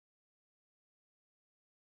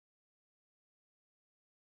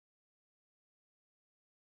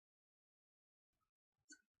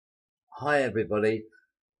Hi, everybody.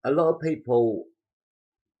 A lot of people,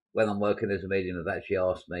 when I'm working as a medium, have actually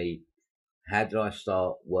asked me, how did I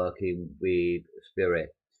start working with spirit?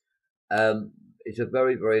 Um, it's a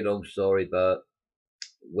very, very long story, but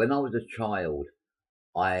when I was a child,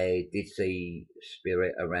 I did see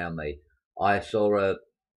spirit around me. I saw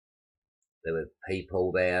there were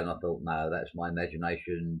people there, and I thought, no, that's my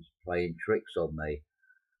imagination playing tricks on me.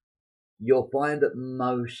 You'll find that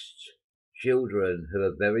most children who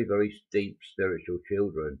are very, very deep spiritual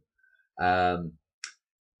children, um,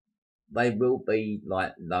 they will be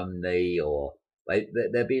like lonely, or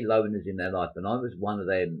there'll be loners in their life. And I was one of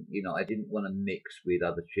them. I didn't want to mix with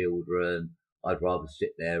other children. I'd rather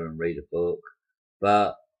sit there and read a book.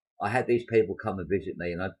 But I had these people come and visit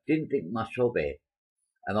me, and I didn't think much of it.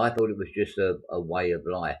 And I thought it was just a way of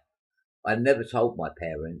life. I never told my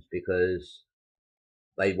parents because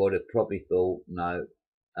they would have probably thought, no,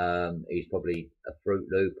 he's probably a Fruit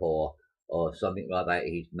Loop or something like that.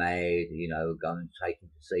 He's mad, go and take him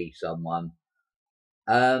to see someone.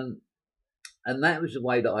 Um, and that was the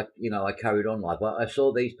way that I carried on life. I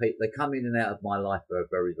saw these people, they come in and out of my life for a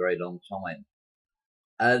very, very long time.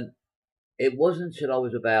 And it wasn't until I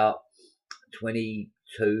was about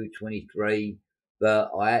 22, 23 that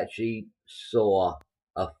I actually saw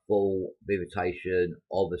a full visitation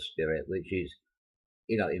of a spirit, which is,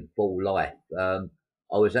 in full life.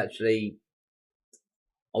 I was actually,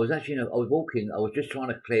 I was walking, I was just trying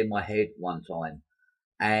to clear my head one time,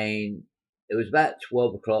 and it was about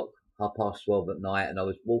 12 o'clock, half past 12 at night, and I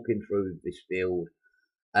was walking through this field,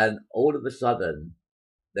 and all of a sudden,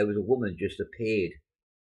 there was a woman just appeared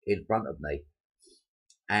in front of me,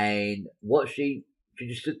 and she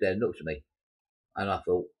just stood there and looked at me, and I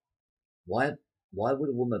thought, why, why would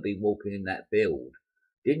a woman be walking in that field?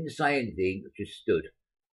 Didn't say anything, just stood,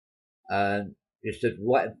 and just stood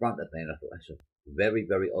right in front of me, and I thought that's a very,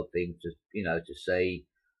 very odd thing to see,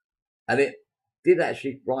 and it did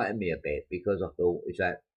actually frighten me a bit because I thought, is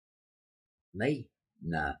that me?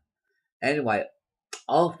 Nah. Anyway,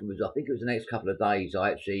 afterwards, I think it was the next couple of days, I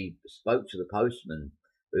actually spoke to the postman.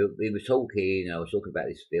 We were talking, and I was talking about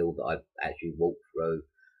this field that I actually walked through,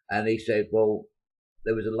 and he said, well,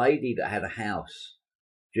 there was a lady that had a house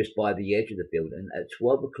just by the edge of the field, and at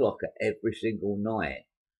 12 o'clock every single night,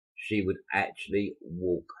 she would actually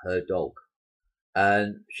walk her dog,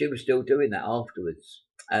 and she was still doing that afterwards,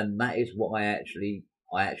 and that is what I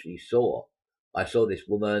actually saw. I saw this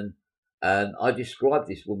woman, and I described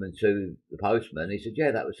this woman to the postman. He said,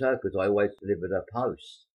 "Yeah, that was her because I always delivered her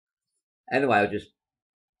post." Anyway, I just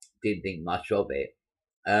didn't think much of it.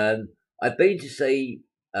 Um, I've been to see,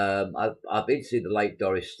 I've been to see the late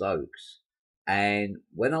Doris Stokes, and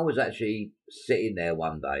when I was actually sitting there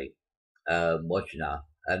one day, watching her,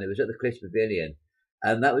 and it was at the Cliffs Pavilion,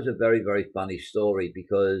 and that was a very, very funny story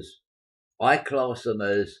because I class them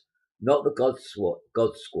as not the God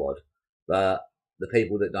Squad, but the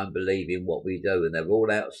people that don't believe in what we do, and they're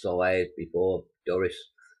all outside before Doris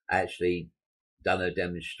actually done her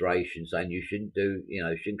demonstration, saying you shouldn't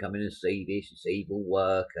come in and see this, it's evil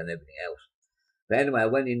work and everything else. But anyway, I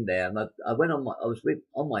went in there, and I went I was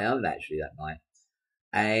on my own actually that night,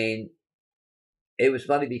 and it was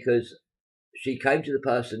funny because she came to the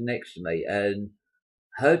person next to me, and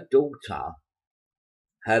her daughter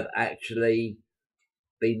had actually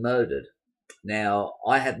been murdered. Now,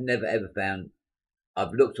 I have never ever found,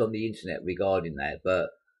 I've looked on the internet regarding that, but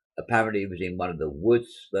apparently it was in one of the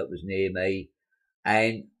woods that was near me.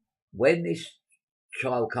 And when this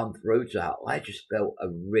child come through to her, I just felt a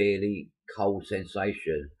really cold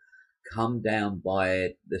sensation come down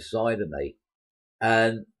by the side of me.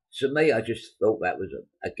 And to me, I just thought that was,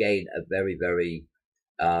 again, a very, very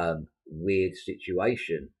weird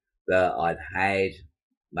situation that I'd had.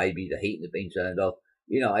 Maybe the heat had been turned off.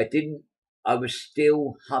 I didn't, I was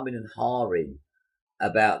still humming and hawing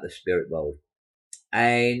about the spirit world.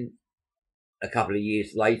 And a couple of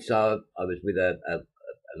years later, I was with a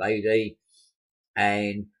lady,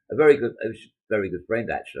 and it was a very good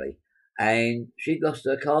friend actually. And she'd lost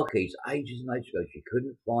her car keys ages and ages ago. She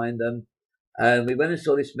couldn't find them. And we went and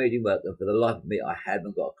saw this medium work, and for the life of me, I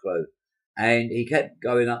haven't got a clue. And he kept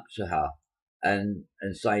going up to her and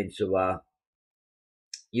saying to her,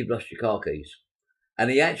 "You've lost your car keys."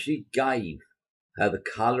 And he actually gave her the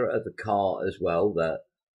colour of the car as well.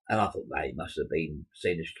 And I thought they must have been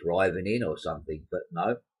seen us driving in or something, but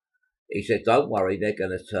no. He said, "Don't worry, they're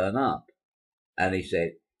going to turn up." And he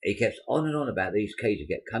said he kept on and on about these keys. He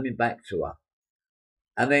kept coming back to her,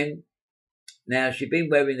 and then now she'd been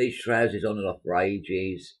wearing these trousers on and off for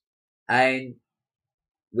ages, and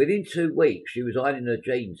within 2 weeks she was ironing her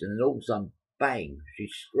jeans, and then all of a sudden, bang! She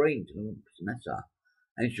screamed. What's the matter?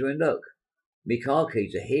 And she went, look, my car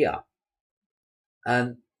keys are here.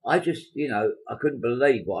 And I just, I couldn't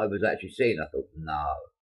believe what I was actually seeing. I thought, no.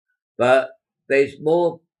 But there's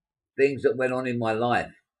more things that went on in my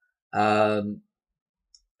life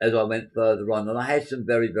as I went further on. And I had some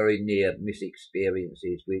very, very near miss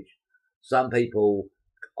experiences, which some people,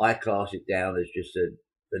 I class it down as just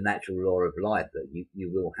the natural law of life that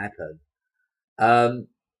you will happen.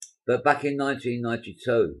 But back in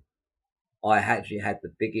 1992, I actually had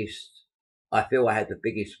I feel I had the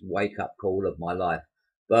biggest wake up call of my life.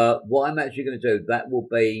 But what I'm actually going to do, that will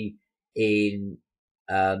be in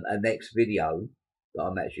a next video that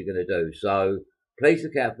I'm actually going to do. So please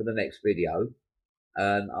look out for the next video.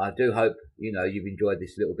 And I do hope, you've enjoyed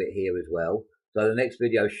this little bit here as well. So the next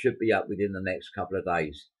video should be up within the next couple of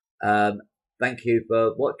days. Thank you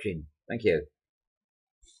for watching. Thank you.